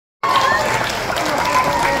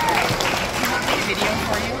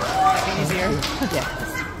Yeah.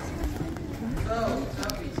 So,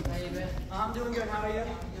 Sophie, how you been? I'm doing good. How are you?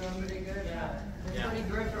 Doing pretty good. Yeah. It's pretty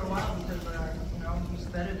good for a while because we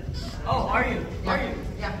studied it. Oh, are you? Yeah. Are you?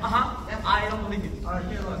 Yeah. Yeah. I don't believe you. Alright,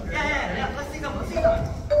 here, look. Yeah. Let's see them. Let's see them.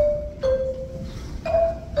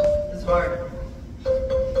 It's hard.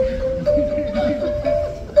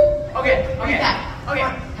 Okay. that. Okay.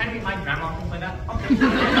 Henry, my grandma can play that. Okay.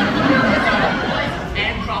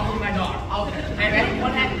 And probably my dog. Okay. Hey, ready?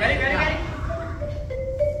 One hand. Ready?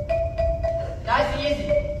 That's easy.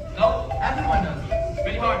 No. Everyone knows it.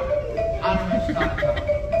 Pretty hard. I don't know what you're talking about.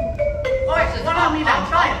 Alright, Just one on me now.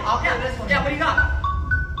 Try it. I'll play this one. Yeah, what do you got?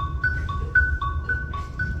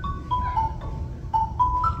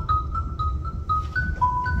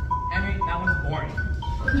 Henry, that one's boring.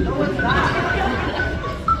 No, it's not.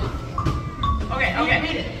 Okay. You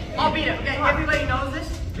beat it. I'll beat it. Okay, Come on. everybody knows this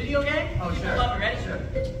video game? Oh, People sure. love it. Ready?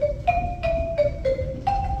 Sure.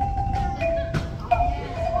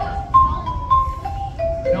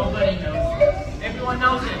 Nobody knows it. Everyone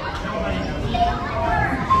knows it. Nobody knows it.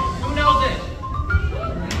 Who knows it?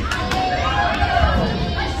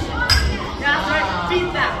 Yeah, that's right.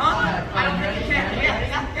 Beat that, huh? I don't think you can.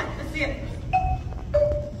 Yeah, let's see it.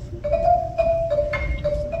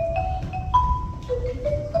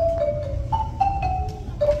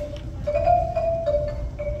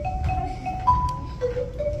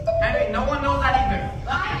 Henry, no one knows that either.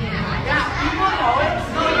 Yeah, people know it.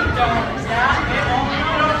 No, you don't. Yeah, you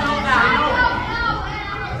don't know that.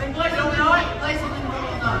 No. English, don't know it? Play something more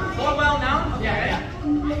well known. More well known?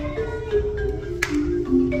 Yeah.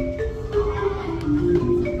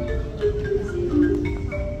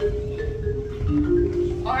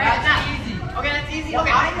 Alright, That's easy. Okay, that's easy. Well,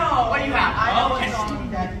 Okay. I know. What do you have? I know Okay. a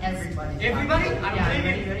song that everybody knows. Everybody? I don't Yeah, believe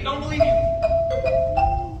ready, you. ready? Don't believe you.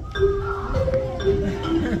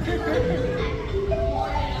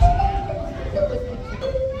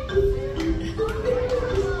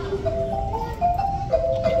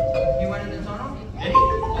 You went in the tunnel? Did he?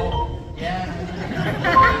 Oh, Yeah.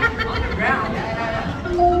 on the ground. Yeah.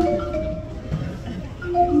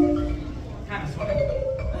 Kind of swimming.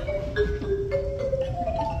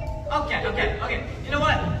 Okay. You know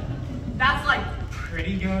what? That's like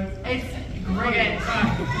pretty good. It's Okay, great.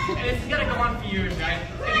 and this is gonna go on for years, right?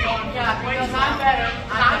 It's gonna go on for Yeah, way because too I'm long. better.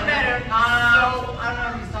 I'm better. No. I don't know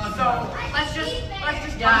if he's talking So about. let's just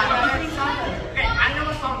Yeah, talk about I it. think so. Okay, I know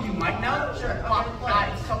a song you might know. Sure, okay, But play.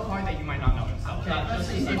 it's so hard that you might not know it. So Okay, let's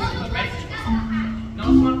see.